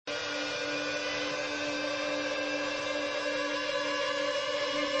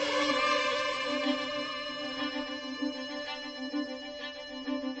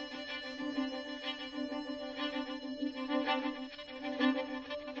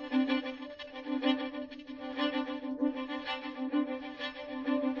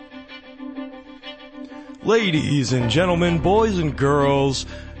Ladies and gentlemen, boys and girls,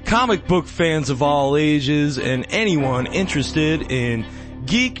 comic book fans of all ages, and anyone interested in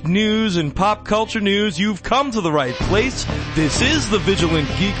geek news and pop culture news, you've come to the right place. This is the Vigilant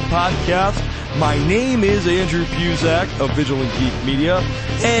Geek Podcast. My name is Andrew Puzak of Vigilant Geek Media,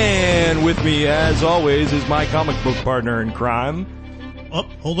 and with me, as always, is my comic book partner in crime. Oh,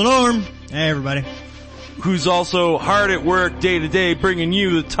 Holden arm. Hey, everybody. Who's also hard at work day to day, bringing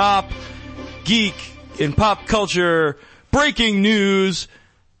you the top geek in pop culture breaking news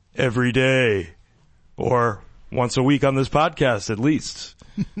every day. Or once a week on this podcast, at least.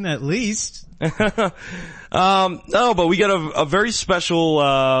 At least. No, but we got a very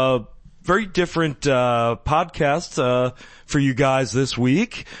special, very different, podcast, for you guys this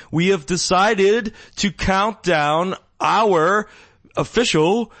week. We have decided to count down our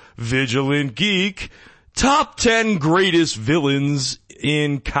official Vigilant Geek top 10 greatest villains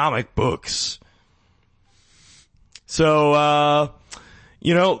in comic books. So,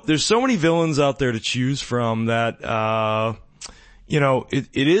 there's so many villains out there to choose from that, it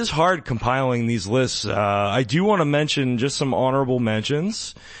is hard compiling these lists. I do want to mention just some honorable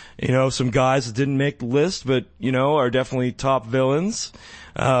mentions. Some guys that didn't make the list, but, are definitely top villains.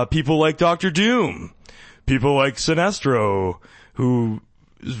 People like Dr. Doom. People like Sinestro, who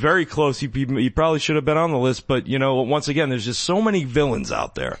is very close. He probably should have been on the list, but, once again, there's just so many villains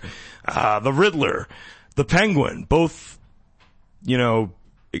out there. The Riddler, the Penguin, both,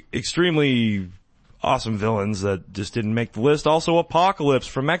 extremely awesome villains that just didn't make the list. Also Apocalypse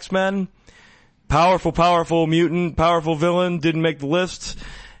from X-Men. Powerful mutant, powerful villain, didn't make the list.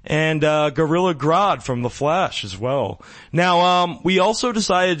 And Gorilla Grodd from The Flash as well. Now, we also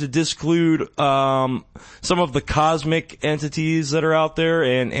decided to disclude some of the cosmic entities that are out there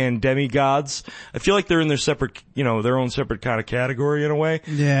and demigods. I feel like they're in their separate, their own separate kind of category in a way.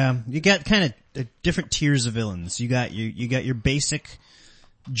 Yeah, you got kind of different tiers of villains. You got your basic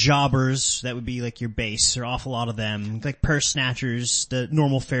jobbers, that would be like your base. There are an awful lot of them. Like purse snatchers, the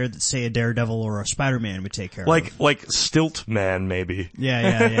normal fare that say a Daredevil or a Spider-Man would take care of. Like Stilt Man, maybe.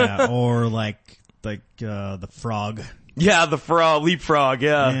 Yeah. Or like the frog. Yeah, the frog, leapfrog,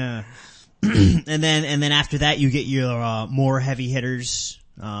 yeah. and then after that you get your more heavy hitters,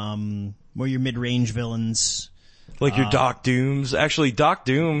 more your mid-range villains. Like your Doc Dooms. Actually, Doc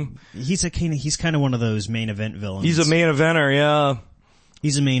Doom, he's kind of one of those main event villains. He's a main eventer, yeah.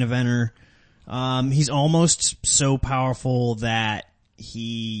 He's a main eventer. He's almost so powerful that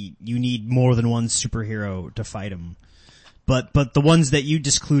you need more than one superhero to fight him. But the ones that you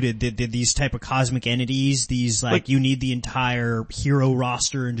discluded, these type of cosmic entities, these like you need the entire hero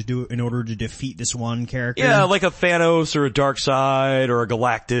roster in order to defeat this one character. Yeah, like a Thanos or a Darkseid or a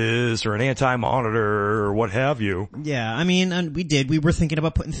Galactus or an Anti-Monitor or what have you. Yeah, I mean, we were thinking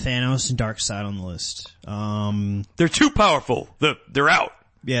about putting Thanos and Darkseid on the list. They're too powerful. They're out.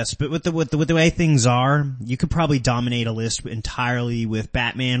 Yes, but with the way things are, you could probably dominate a list entirely with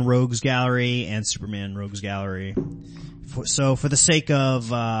Batman Rogues Gallery and Superman Rogues Gallery. So for the sake of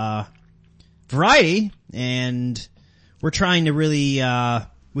variety, and we're trying to really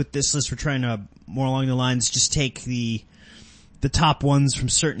with this list, we're trying to more along the lines just take the top ones from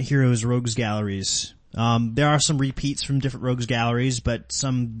certain heroes' Rogues Galleries. There are some repeats from different Rogues Galleries, but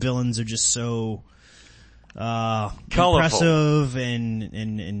some villains are just so impressive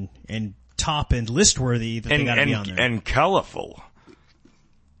and top and list worthy that they gotta be on there. And colorful.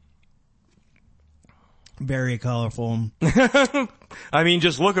 Very colorful. I mean,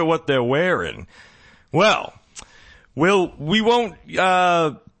 just look at what they're wearing. Well, we won't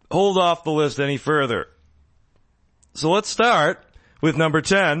hold off the list any further. So let's start with number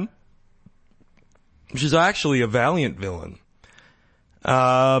 10, which is actually a Valiant villain.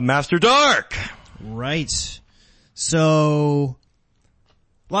 Master Dark. Right. So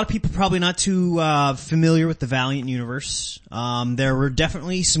a lot of people probably not too familiar with the Valiant universe. There were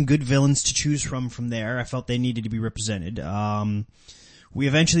definitely some good villains to choose from there. I felt they needed to be represented. We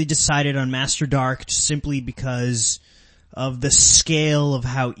eventually decided on Master Dark simply because of the scale of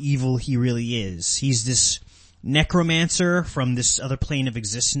how evil he really is. He's this necromancer from this other plane of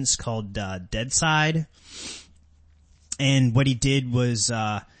existence called Deadside. And what he did was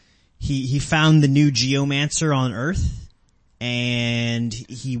he found the new Geomancer on Earth. And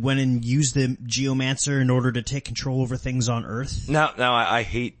he went and used the Geomancer in order to take control over things on Earth. Now I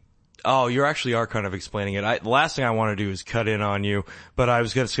hate. Oh, you actually are kind of explaining it. The last thing I want to do is cut in on you, but I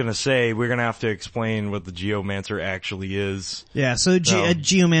was just going to say we're going to have to explain what the Geomancer actually is. Yeah, so a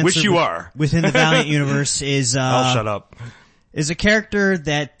Geomancer, which you are within the Valiant universe is I'll shut up. is a character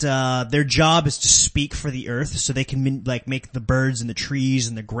that their job is to speak for the earth, so they can make the birds and the trees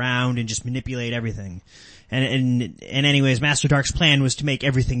and the ground and just manipulate everything. And anyways, Master Dark's plan was to make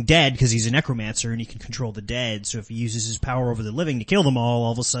everything dead because he's a necromancer and he can control the dead. So if he uses his power over the living to kill them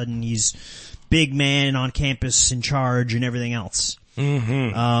all of a sudden he's big man on campus in charge and everything else.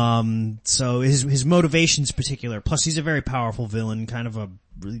 Mm-hmm. So his motivation's particular. Plus he's a very powerful villain, kind of a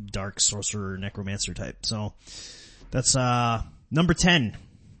really dark sorcerer necromancer type. So that's number 10,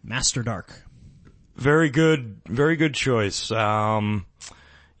 Master Dark. Very good choice. Yeah,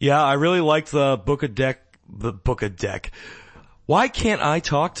 I really liked the Book of Deck. Why can't I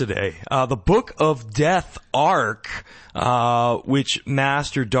talk today? The Book of Death arc, which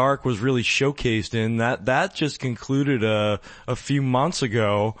Master Dark was really showcased in, that just concluded a few months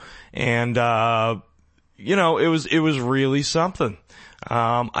ago, and it was really something.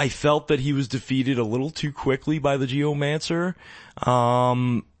 I felt that he was defeated a little too quickly by the Geomancer,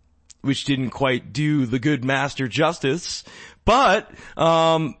 which didn't quite do the good Master justice. But,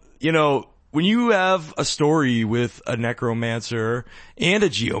 when you have a story with a necromancer and a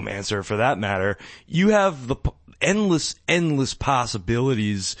geomancer for that matter, you have the endless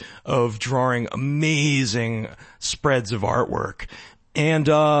possibilities of drawing amazing spreads of artwork. And,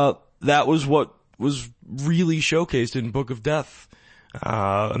 that was what was really showcased in Book of Death.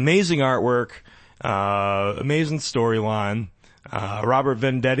 Amazing artwork, amazing storyline. Robert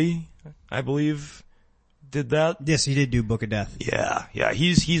Venditti, I believe, did that. Yes, he did do Book of Death. Yeah.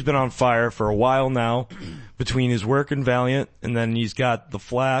 He's been on fire for a while now between his work in Valiant and then he's got The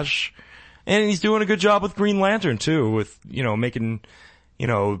Flash. And he's doing a good job with Green Lantern too, with, making,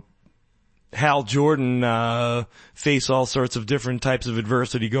 Hal Jordan, face all sorts of different types of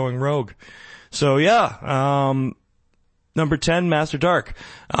adversity going rogue. So yeah, number 10, Master Dark.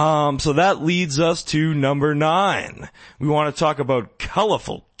 So that leads us to number 9. We want to talk about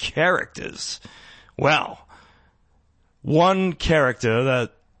colorful characters. Well, one character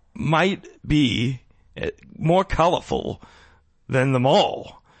that might be more colorful than them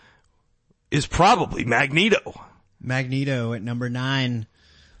all is probably Magneto. Magneto at number 9.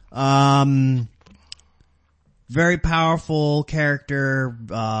 Very powerful character,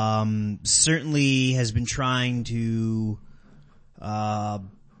 certainly has been trying to,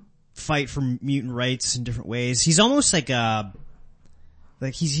 fight for mutant rights in different ways. He's almost like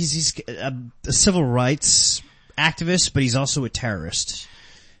he's a civil rights activist, but he's also a terrorist.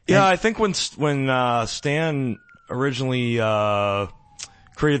 Yeah, I think when Stan originally,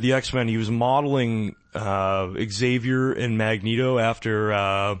 created the X-Men, he was modeling, Xavier and Magneto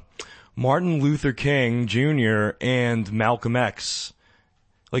after, Martin Luther King Jr. and Malcolm X.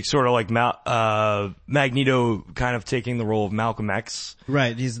 Magneto kind of taking the role of Malcolm X.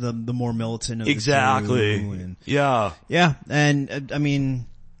 Right, he's the more militant of the exactly. two. And, yeah. Yeah, and I mean,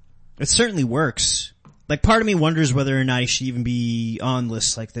 it certainly works. Like, part of me wonders whether or not he should even be on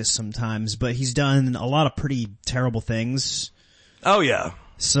lists like this sometimes, but he's done a lot of pretty terrible things. Oh yeah.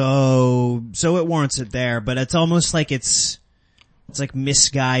 So it warrants it there, but it's almost like it's like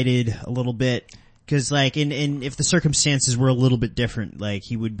misguided a little bit. Cause like if the circumstances were a little bit different, like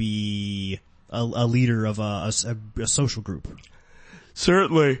he would be a leader of a social group.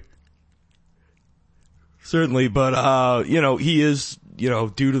 Certainly, but he is,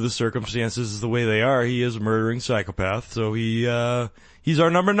 due to the circumstances the way they are, he is a murdering psychopath, so he's our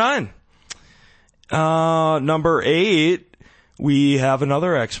number 9. Number 8, we have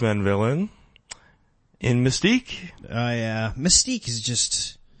another X-Men villain in Mystique. Yeah. Mystique is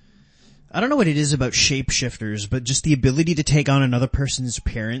just, I don't know what it is about shapeshifters, but just the ability to take on another person's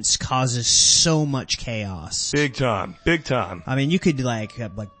appearance causes so much chaos. Big time. I mean, you could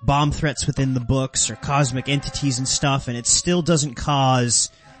have bomb threats within the books or cosmic entities and stuff, and it still doesn't cause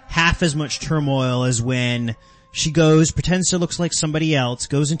half as much turmoil as when she goes, pretends to look like somebody else,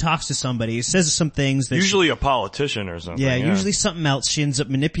 goes and talks to somebody, says some things that usually a politician or something. Yeah, usually something else. She ends up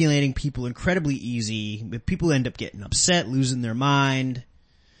manipulating people incredibly easy. People end up getting upset, losing their mind.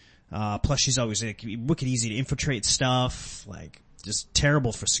 Plus she's always wicked easy to infiltrate stuff, just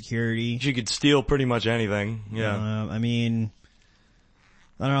terrible for security. She could steal pretty much anything, yeah. I don't know,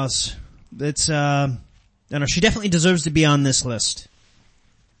 I don't know, she definitely deserves to be on this list.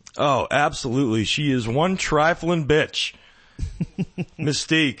 Oh, absolutely. She is one trifling bitch.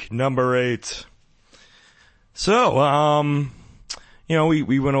 Mystique, number 8. So,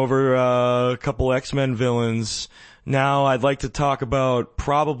 we went over a couple X-Men villains. Now I'd like to talk about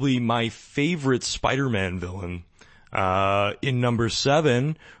probably my favorite Spider-Man villain, in number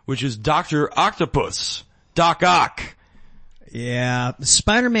 7, which is Dr. Octopus. Doc Ock. Yeah,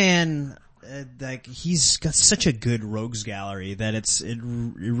 Spider-Man, like he's got such a good rogues gallery that it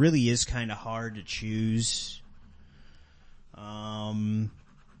really is kind of hard to choose.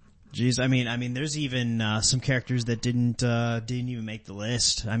 Geez, I mean, there's even some characters that didn't even make the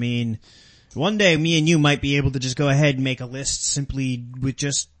list. I mean, one day me and you might be able to just go ahead and make a list simply with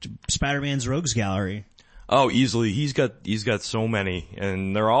just Spider-Man's rogues gallery. Oh, easily. He's got so many,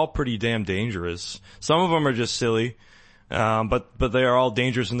 and they're all pretty damn dangerous. Some of them are just silly, but they are all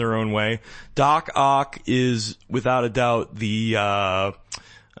dangerous in their own way. Doc Ock is without a doubt the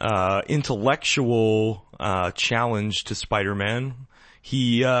intellectual challenge to Spider-Man.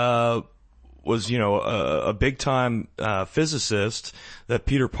 He was, a big time physicist that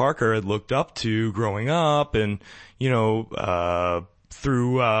Peter Parker had looked up to growing up, and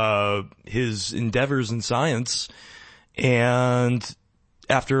through his endeavors in science. And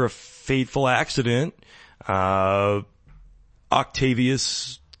after a fateful accident,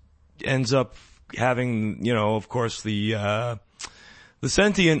 Octavius ends up having, of course, the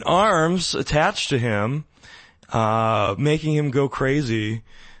sentient arms attached to him, making him go crazy.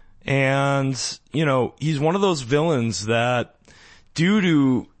 And, he's one of those villains that, due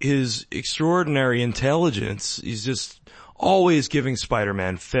to his extraordinary intelligence, he's just always giving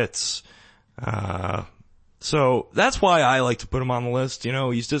Spider-Man fits. So that's why I like to put him on the list.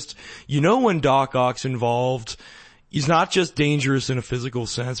 He's just, when Doc Ock's involved, he's not just dangerous in a physical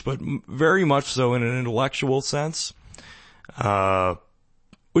sense, but very much so in an intellectual sense,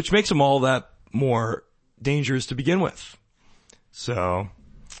 which makes him all that more dangerous to begin with. So,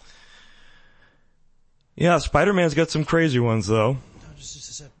 yeah, Spider-Man's got some crazy ones though.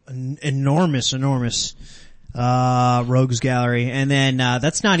 Just an enormous rogues gallery. And then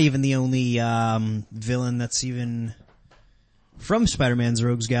that's not even the only villain that's even from Spider-Man's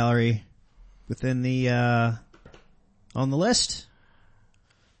rogues gallery within the on the list.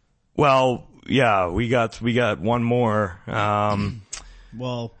 Well, yeah, we got one more.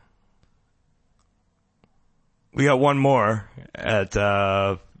 Well, we got one more at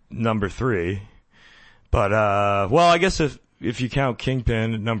number 3. But well, I guess if you count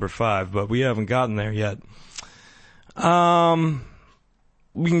Kingpin at number 5, but we haven't gotten there yet.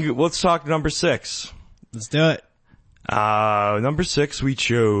 Let's talk number 6. Let's do it. Number 6 we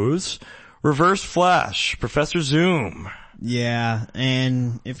chose Reverse Flash, Professor Zoom. Yeah,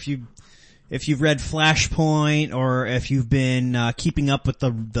 and if you've read Flashpoint, or if you've been keeping up with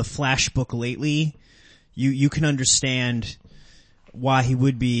the Flash book lately, you can understand why he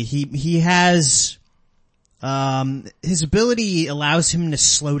would be. He has his ability allows him to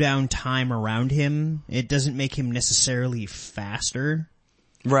slow down time around him. It doesn't make him necessarily faster.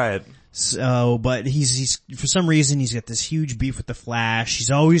 Right. So, but he's for some reason he's got this huge beef with the Flash. He's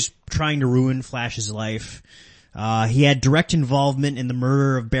always trying to ruin Flash's life. He had direct involvement in the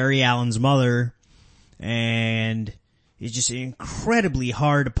murder of Barry Allen's mother, and he's just an incredibly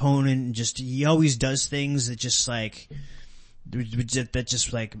hard opponent. He always does things that just would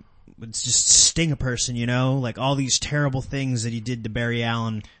just sting a person, like all these terrible things that he did to Barry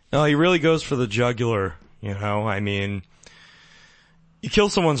Allen. No, he really goes for the jugular, I mean, you kill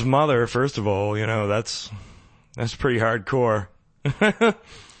someone's mother, first of all, that's pretty hardcore.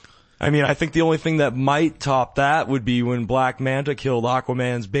 I mean, I think the only thing that might top that would be when Black Manta killed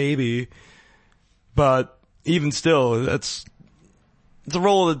Aquaman's baby. But even still, it's a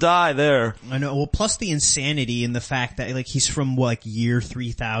roll of the die there. I know. Well, plus the insanity in the fact that he's from year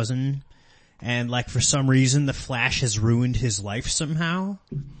 3000, and for some reason the Flash has ruined his life somehow,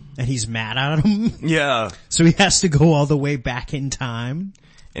 and he's mad at him. Yeah. So he has to go all the way back in time.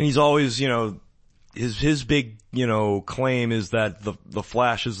 And he's always, his big, claim is that the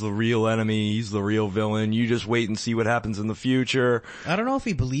Flash is the real enemy, he's the real villain, you just wait and see what happens in the future. I don't know if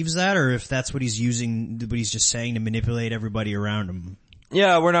he believes that, or if that's what he's just saying to manipulate everybody around him.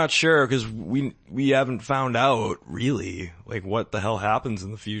 Yeah, we're not sure, because we haven't found out, really, what the hell happens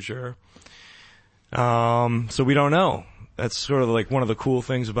in the future. So we don't know. That's sort of one of the cool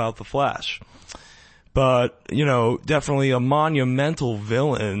things about the Flash. But, definitely a monumental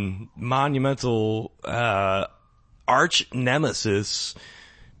villain, monumental, arch nemesis.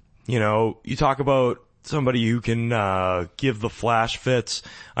 You talk about somebody who can, give the Flash fits.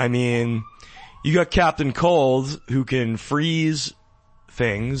 I mean, you got Captain Cold, who can freeze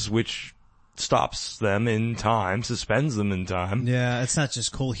things, which stops them in time, suspends them in time. Yeah, it's not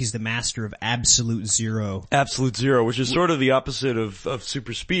just Cold, he's the master of absolute zero. Absolute zero, which is sort of the opposite of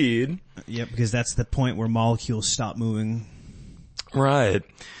super speed. Yep, because that's the point where molecules stop moving. Right.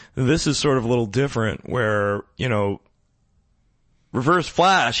 This is sort of a little different, where, Reverse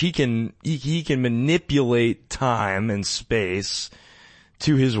Flash, he can manipulate time and space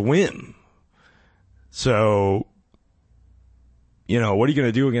to his whim. Mm-hmm. So, what are you going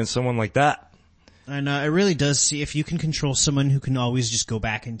to do against someone like that? And it really does see if you can control someone who can always just go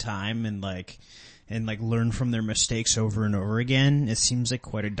back in time and learn from their mistakes over and over again. It seems like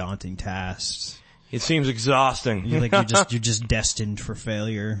quite a daunting task. It seems exhausting. You're just destined for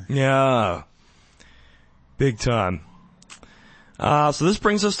failure. Yeah. Big time. So this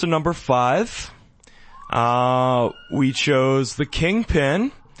brings us to number 5. We chose the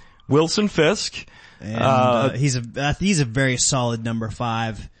Kingpin, Wilson Fisk. And he's a very solid number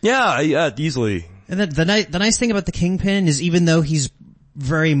 5. Yeah, easily. And the nice thing about the Kingpin is even though he's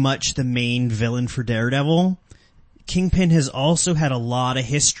very much the main villain for Daredevil, Kingpin has also had a lot of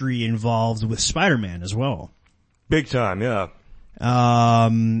history involved with Spider-Man as well. Big time, yeah.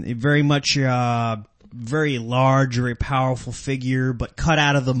 Very much very large, very powerful figure, but cut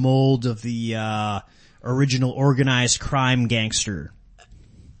out of the mold of the original organized crime gangster.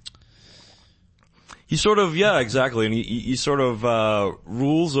 He sort of, yeah, exactly, and he sort of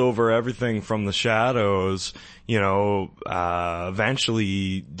rules over everything from the shadows.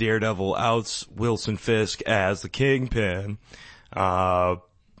 Eventually Daredevil outs Wilson Fisk as the Kingpin. A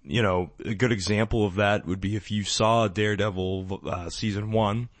good example of that would be if you saw Daredevil season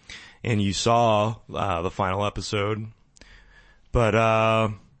 1 and you saw the final episode.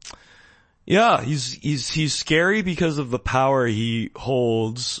 But yeah, he's scary because of the power he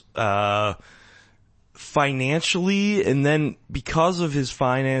holds financially, and then because of his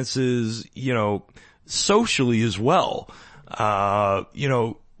finances, socially as well.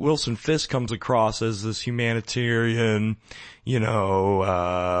 Wilson Fisk comes across as this humanitarian, he's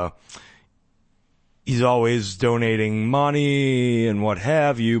always donating money and what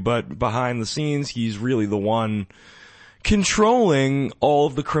have you, but behind the scenes, he's really the one controlling all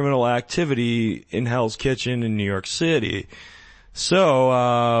of the criminal activity in Hell's Kitchen in New York City.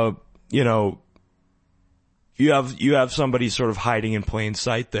 So, you have somebody sort of hiding in plain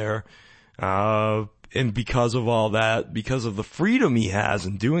sight there. And because of all that, because of the freedom he has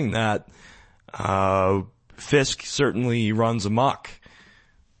in doing that, Fisk certainly runs amok.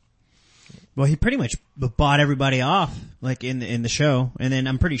 Well, he pretty much bought everybody off, like in the show, and then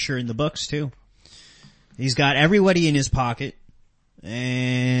I'm pretty sure in the books too. He's got everybody in his pocket,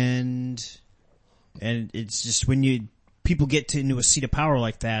 and it's just when people get into a seat of power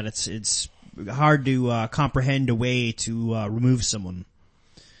like that, it's hard to comprehend a way to remove someone.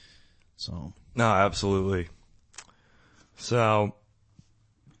 So no, absolutely. So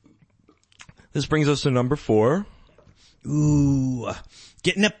this brings us to number 4. Ooh,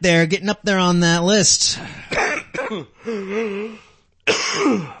 getting up there on that list.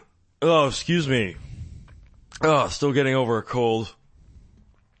 Oh, excuse me. Oh, still getting over a cold.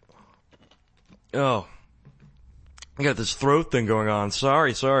 Oh. I got this throat thing going on.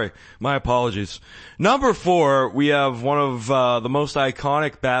 Sorry. My apologies. Number 4, we have one of the most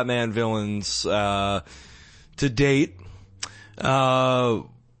iconic Batman villains to date. One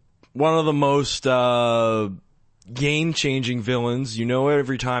of the most game-changing villains.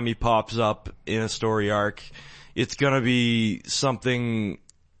 Every time he pops up in a story arc, it's gonna be something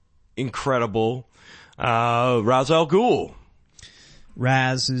incredible. Ra's al Ghul.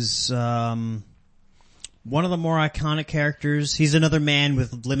 Raz is one of the more iconic characters. He's another man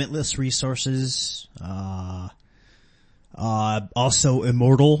with limitless resources. Also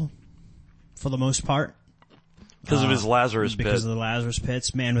immortal for the most part. Because of his Lazarus pit. Because of the Lazarus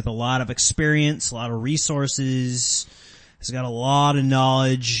pits. Man with a lot of experience, a lot of resources. He's got a lot of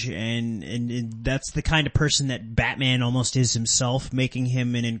knowledge, and that's the kind of person that Batman almost is himself, making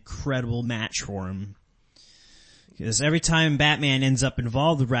him an incredible match for him. Because every time Batman ends up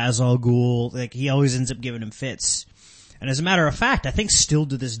involved with Ra's al Ghul, he always ends up giving him fits. And as a matter of fact, I think still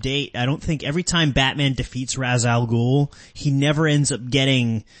to this date, I don't think every time Batman defeats Ra's al Ghul, he never ends up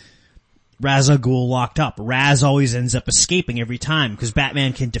getting Ra's al Ghul locked up. Raz always ends up escaping every time, because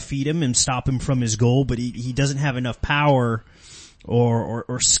Batman can defeat him and stop him from his goal, but he doesn't have enough power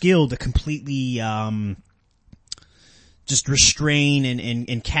or skill to completely just restrain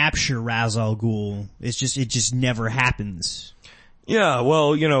and capture Ra's al Ghul. It just never happens. Yeah,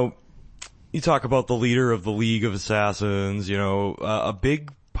 well, you talk about the leader of the League of Assassins, a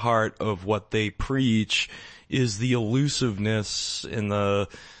big part of what they preach is the elusiveness and the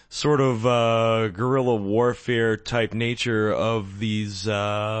sort of guerrilla warfare type nature of these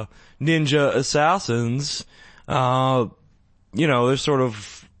ninja assassins. They're sort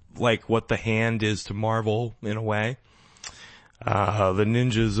of like what the Hand is to Marvel in a way. The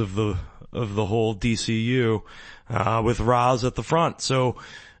ninjas of the whole DCU, with Ra's at the front. So,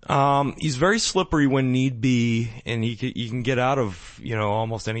 He's very slippery when need be, and he can get out of,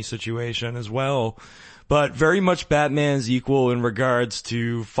 almost any situation as well. But very much Batman's equal in regards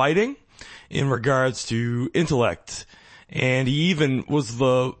to fighting, in regards to intellect. And he even was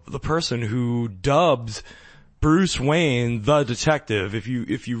the person who dubbed Bruce Wayne the Detective. If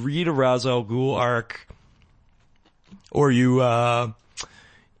you read a Ra's al Ghul arc, or you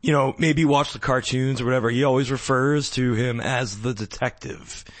maybe watch the cartoons or whatever, he always refers to him as the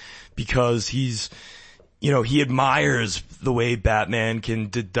Detective, because he admires the way Batman can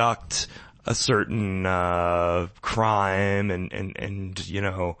deduct a certain crime, and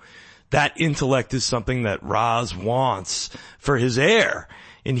that intellect is something that Ra's wants for his heir.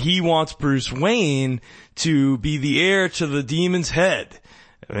 And he wants Bruce Wayne to be the heir to the demon's head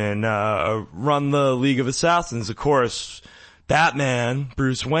and run the League of Assassins. Of course, Batman,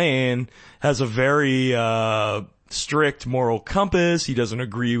 Bruce Wayne, has a very strict moral compass. He doesn't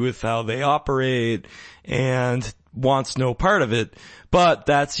agree with how they operate and wants no part of it. But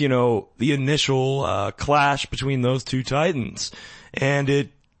that's, the initial clash between those two titans. And it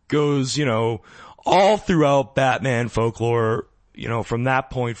goes, all throughout Batman folklore, from that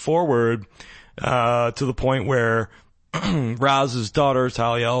point forward, to the point where Raz's daughter,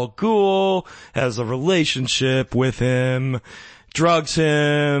 Talia al Ghul, has a relationship with him, drugs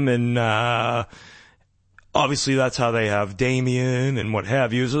him, and obviously that's how they have Damian and what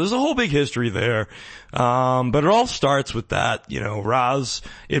have you. So there's a whole big history there. But it all starts with that, Raz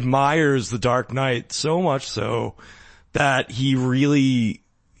admires the Dark Knight so much so that he really,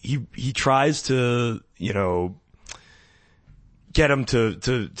 he tries to, get him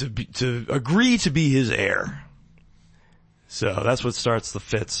to agree to be his heir. So that's what starts the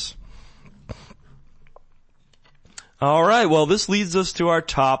fits. All right. Well, this leads us to our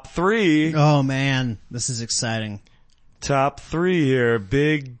top 3. Oh man, this is exciting. Top 3 here.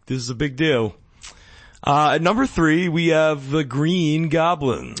 This is a big deal. At number 3, we have the Green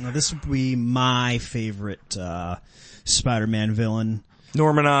Goblin. Now, this would be my favorite, Spider-Man villain.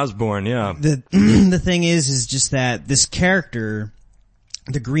 Norman Osborn, yeah. The thing is just that this character,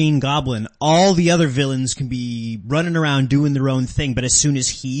 the Green Goblin, all the other villains can be running around doing their own thing, but as soon as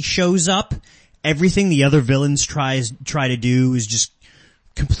he shows up, everything the other villains try to do is just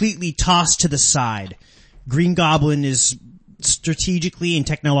completely tossed to the side. Green Goblin is strategically and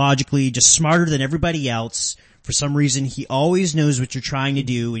technologically just smarter than everybody else. For some reason, he always knows what you're trying to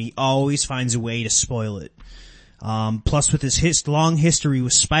do, and he always finds a way to spoil it. Plus with his long history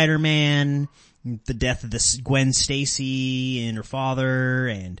with Spider-Man, the death of this Gwen Stacy and her father,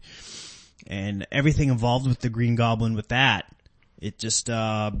 and everything involved with the Green Goblin with that, I'm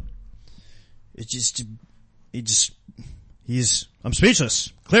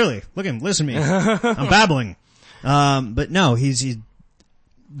speechless. Clearly. Listen to me. I'm babbling. But no, he's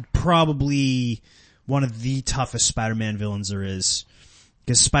probably one of the toughest Spider-Man villains there is.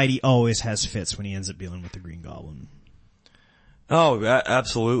 Because Spidey always has fits when he ends up dealing with the Green Goblin. Oh,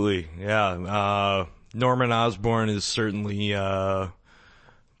 absolutely. Yeah. Norman Osborn is certainly a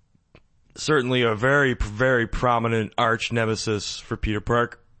very, very prominent arch nemesis for Peter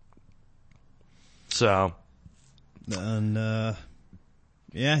Parker. So. And,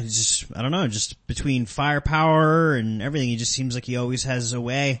 yeah, he's just, I don't know, just between firepower and everything, he just seems like he always has a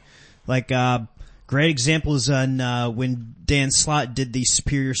way. Like, great example is on, when Dan Slott did the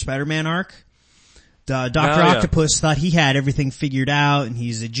Superior Spider-Man arc. Dr. Octopus thought he had everything figured out and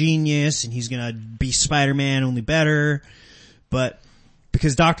he's a genius and he's gonna be Spider-Man only better. But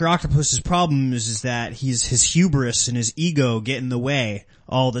because Dr. Octopus's problem is that his hubris and his ego get in the way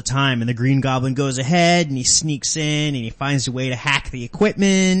all the time, and the Green Goblin goes ahead and he sneaks in and he finds a way to hack the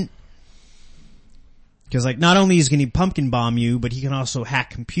equipment. Because, like, not only is he going to pumpkin bomb you, but he can also hack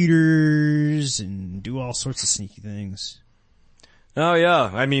computers and do all sorts of sneaky things. Oh, yeah.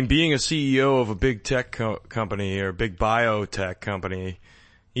 I mean, being a CEO of a big tech company or big biotech company,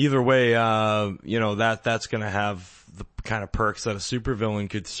 either way, that's going to have the kind of perks that a supervillain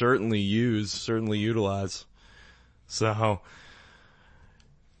could certainly utilize. So,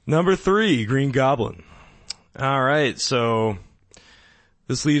 number 3, Green Goblin. All right, so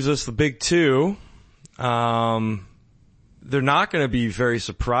this leaves us the big 2. They're not going to be very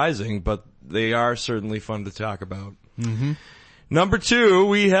surprising, but they are certainly fun to talk about. Mm-hmm. Number 2,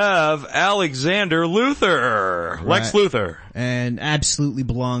 we have Alexander Luthor. Right. Lex Luthor. And absolutely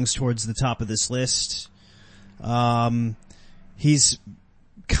belongs towards the top of this list. He's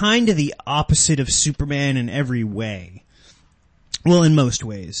kind of the opposite of Superman in every way. Well, in most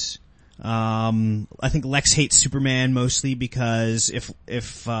ways. I think Lex hates Superman mostly because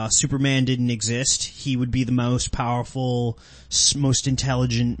if Superman didn't exist, he would be the most powerful, most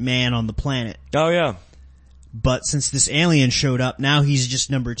intelligent man on the planet. Oh yeah. But since this alien showed up, now he's just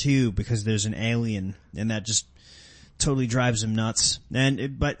number 2 because there's an alien, and that just totally drives him nuts.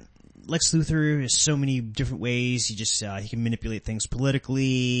 But Lex Luthor has so many different ways. He can manipulate things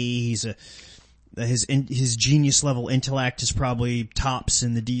politically. His genius level intellect is probably tops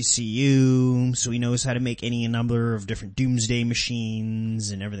in the DCU, so he knows how to make any number of different doomsday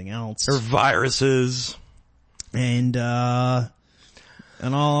machines and everything else. Or viruses. And all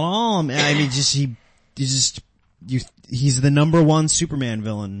in all, I mean, he's the number 1 Superman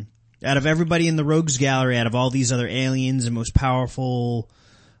villain. Out of everybody in the Rogues Gallery, out of all these other aliens and most powerful,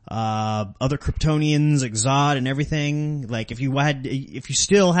 other Kryptonians, like Zod and everything, like if you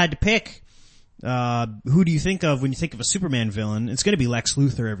still had to pick, who do you think of when you think of a Superman villain? It's gonna be Lex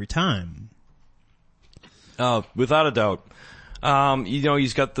Luthor every time. Oh, without a doubt.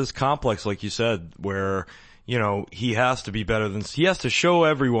 He's got this complex, like you said, where, he has to be he has to show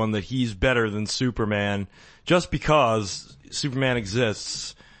everyone that he's better than Superman just because Superman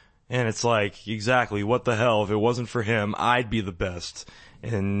exists. And it's like, exactly, what the hell? If it wasn't for him, I'd be the best.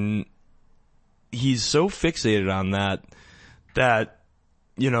 And he's so fixated on that,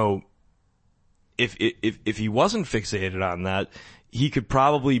 if he wasn't fixated on that, he could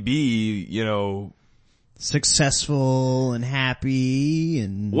probably be, successful and happy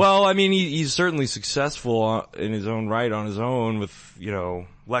and... Well, I mean, he's certainly successful in his own right, on his own with,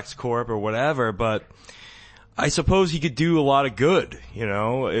 LexCorp or whatever, but I suppose he could do a lot of good,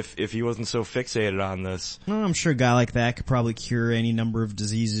 if he wasn't so fixated on this. Well, I'm sure a guy like that could probably cure any number of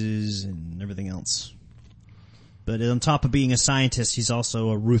diseases and everything else. But on top of being a scientist, he's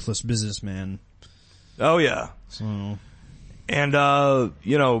also a ruthless businessman. Oh yeah. So... And,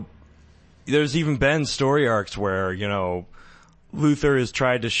 there's even been story arcs where, Luthor has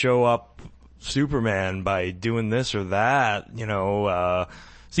tried to show up Superman by doing this or that,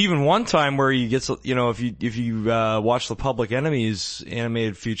 It's even one time where he gets, if you watch the Public Enemy's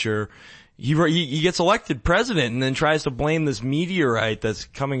animated feature, he gets elected president and then tries to blame this meteorite that's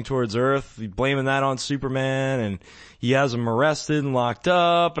coming towards Earth, blaming that on Superman, and he has him arrested and locked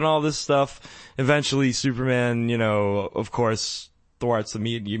up and all this stuff. Eventually Superman, of course, thwarts the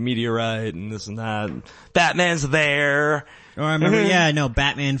meteorite and this and that. And Batman's there. Oh, I remember,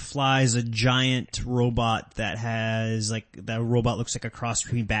 Batman flies a giant robot that robot looks like a cross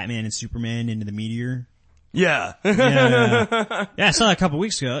between Batman and Superman into the meteor. Yeah. Yeah, I saw that a couple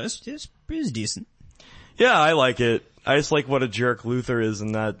weeks ago. It was decent. Yeah, I like it. I just like what a jerk Luthor is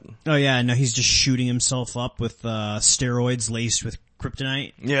in that. Oh yeah, no, he's just shooting himself up with, steroids laced with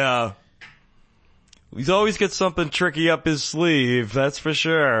kryptonite. Yeah. He's always got something tricky up his sleeve, that's for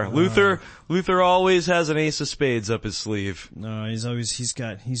sure. Luthor always has an ace of spades up his sleeve. No,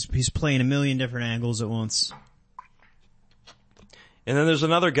 he's playing a million different angles at once. And then there's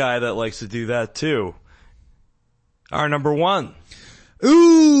another guy that likes to do that too. Our number 1.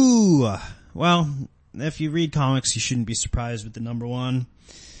 Ooh! Well, if you read comics, you shouldn't be surprised with the number 1.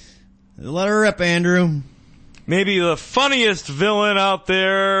 Let her rip, Andrew. Maybe the funniest villain out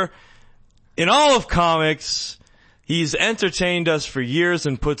there in all of comics. He's entertained us for years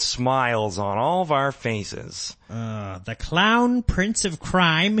and put smiles on all of our faces. The clown prince of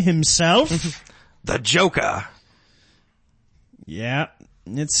crime himself. The Joker. Yeah,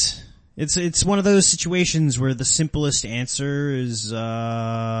 it's one of those situations where the simplest answer is,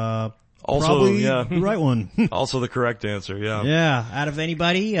 also, probably yeah, the right one. Also the correct answer, yeah. Yeah, out of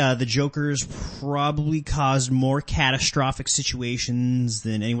anybody, the Joker's probably caused more catastrophic situations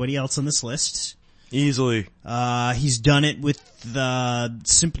than anybody else on this list. Easily. He's done it with,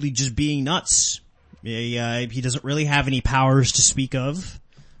 simply just being nuts. He doesn't really have any powers to speak of.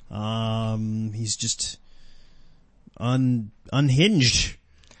 He's just unhinged.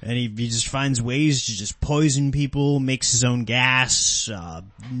 And he just finds ways to just poison people, makes his own gas,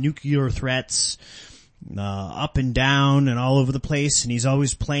 nuclear threats, up and down and all over the place. And he's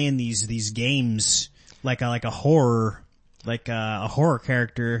always playing these games like a horror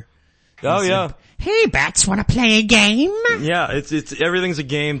character. Oh, he's yeah. like, hey, bats, wanna play a game? Yeah, it's everything's a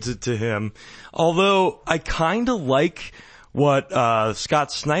game to him. Although I kinda like what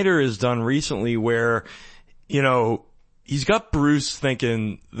Scott Snyder has done recently where, he's got Bruce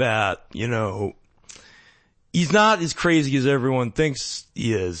thinking that, he's not as crazy as everyone thinks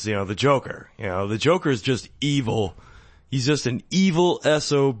he is, the Joker. The Joker is just evil. He's just an evil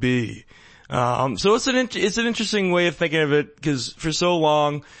SOB. So it's an interesting way of thinking of it, because for so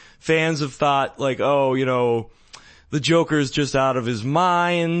long, fans have thought like, the Joker's just out of his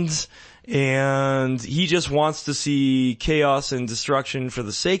mind, and he just wants to see chaos and destruction for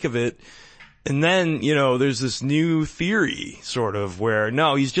the sake of it. And then, there's this new theory, sort of, where,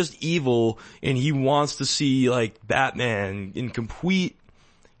 no, he's just evil, and he wants to see, like, Batman in complete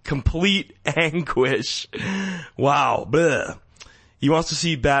anguish. Wow. Bleh. He wants to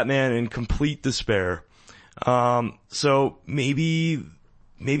see Batman in complete despair. So maybe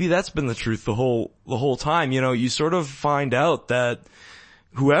that's been the truth the whole time. You sort of find out that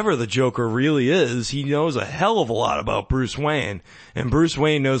whoever the Joker really is, he knows a hell of a lot about Bruce Wayne, and Bruce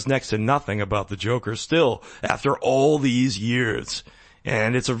Wayne knows next to nothing about the Joker still after all these years.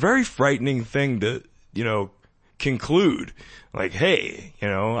 And it's a very frightening thing to, conclude. Like, hey,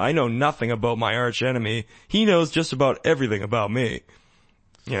 I know nothing about my arch enemy. He knows just about everything about me.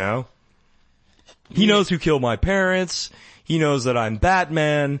 He knows who killed my parents. He knows that I'm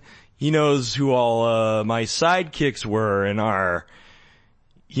Batman. He knows who all my sidekicks were and are.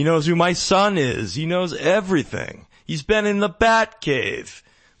 He knows who my son is. He knows everything. He's been in the Batcave.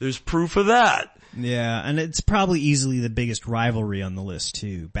 There's proof of that. Yeah, and it's probably easily the biggest rivalry on the list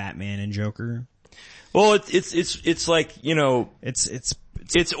too, Batman and Joker. Well, it's like,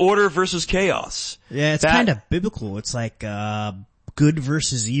 it's order versus chaos. Yeah, it's kind of biblical. It's like, good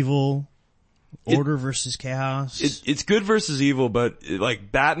versus evil, order versus chaos. It's good versus evil, but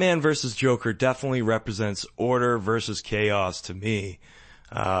like Batman versus Joker definitely represents order versus chaos to me.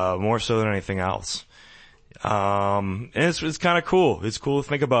 More so than anything else. And it's kind of cool. It's cool to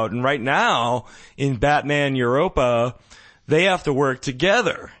think about. And right now, in Batman Europa, they have to work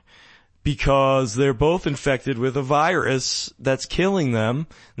together because they're both infected with a virus that's killing them,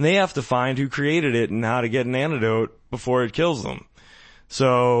 and they have to find who created it and how to get an antidote before it kills them.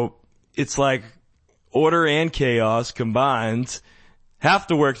 So, it's like order and chaos combined, have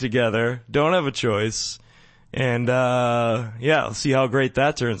to work together, don't have a choice. And, let's see how great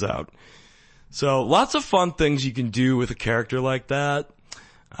that turns out. So, lots of fun things you can do with a character like that.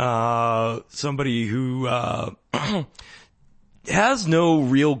 Somebody who, has no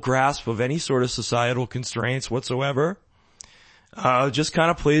real grasp of any sort of societal constraints whatsoever. Just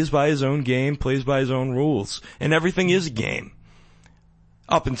kind of plays by his own game, plays by his own rules. And everything is a game.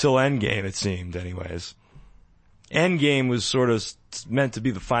 Up until Endgame, it seemed, anyways. Endgame was sort of meant to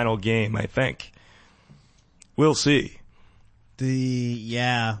be the final game, I think. We'll see.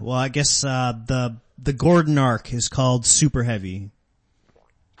 Well, I guess, the Gordon arc is called Super Heavy.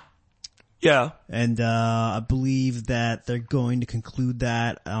 Yeah. And, I believe that they're going to conclude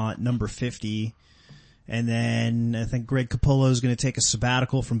that at number 50. And then I think Greg Capullo is going to take a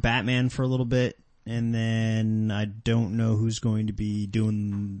sabbatical from Batman for a little bit. And then I don't know who's going to be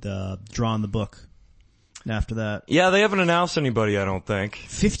drawing the book after that. Yeah, they haven't announced anybody, I don't think.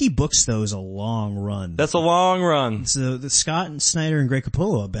 50 books, though, is a long run. That's a long run. So the Scott and Snyder and Greg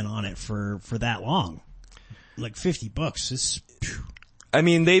Capullo have been on it for that long. Like 50 books. I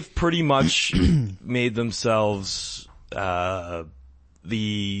mean, they've pretty much made themselves,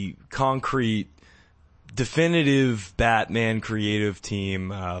 the concrete, definitive Batman creative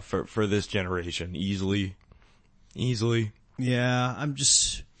team, for this generation. Easily. Yeah,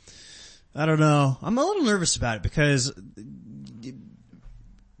 I don't know. I'm a little nervous about it because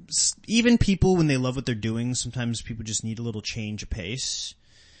even people, when they love what they're doing, sometimes people just need a little change of pace.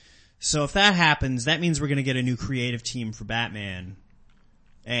 So if that happens, that means we're going to get a new creative team for Batman.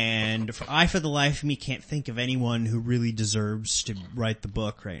 And for the life of me, can't think of anyone who really deserves to write the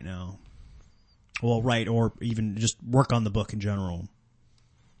book right now. Well, write or even just work on the book in general.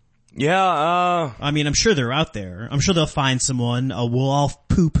 Yeah, I mean, I'm sure they're out there. I'm sure they'll find someone. We'll all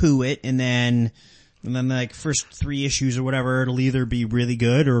poo-poo it, and then like first 3 issues or whatever, it'll either be really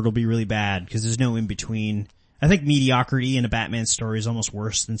good or it'll be really bad, because there's no in between. I think mediocrity in a Batman story is almost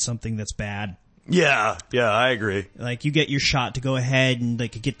worse than something that's bad. Yeah, I agree. Like, you get your shot to go ahead and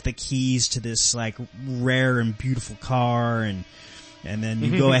like get the keys to this like rare and beautiful car, and then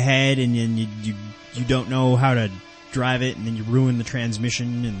you go ahead and you don't know how to drive it, and then you ruin the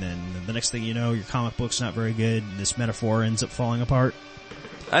transmission, and then the next thing you know, your comic book's not very good, and this metaphor ends up falling apart.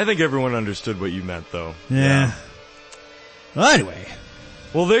 I think everyone understood what you meant, though. Yeah. Well, anyway.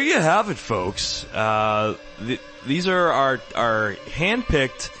 Well, there you have it, folks. These are our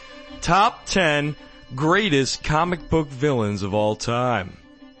hand-picked top 10 greatest comic book villains of all time.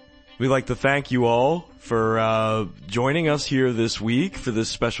 We'd like to thank you all for joining us here this week for this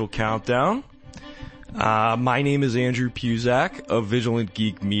special countdown. My name is Andrew Puzak of Vigilant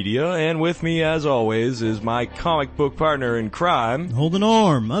Geek Media, and with me, as always, is my comic book partner in crime, Holden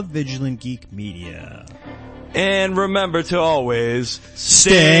of Vigilant Geek Media. And remember to always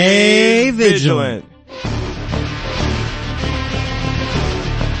stay vigilant.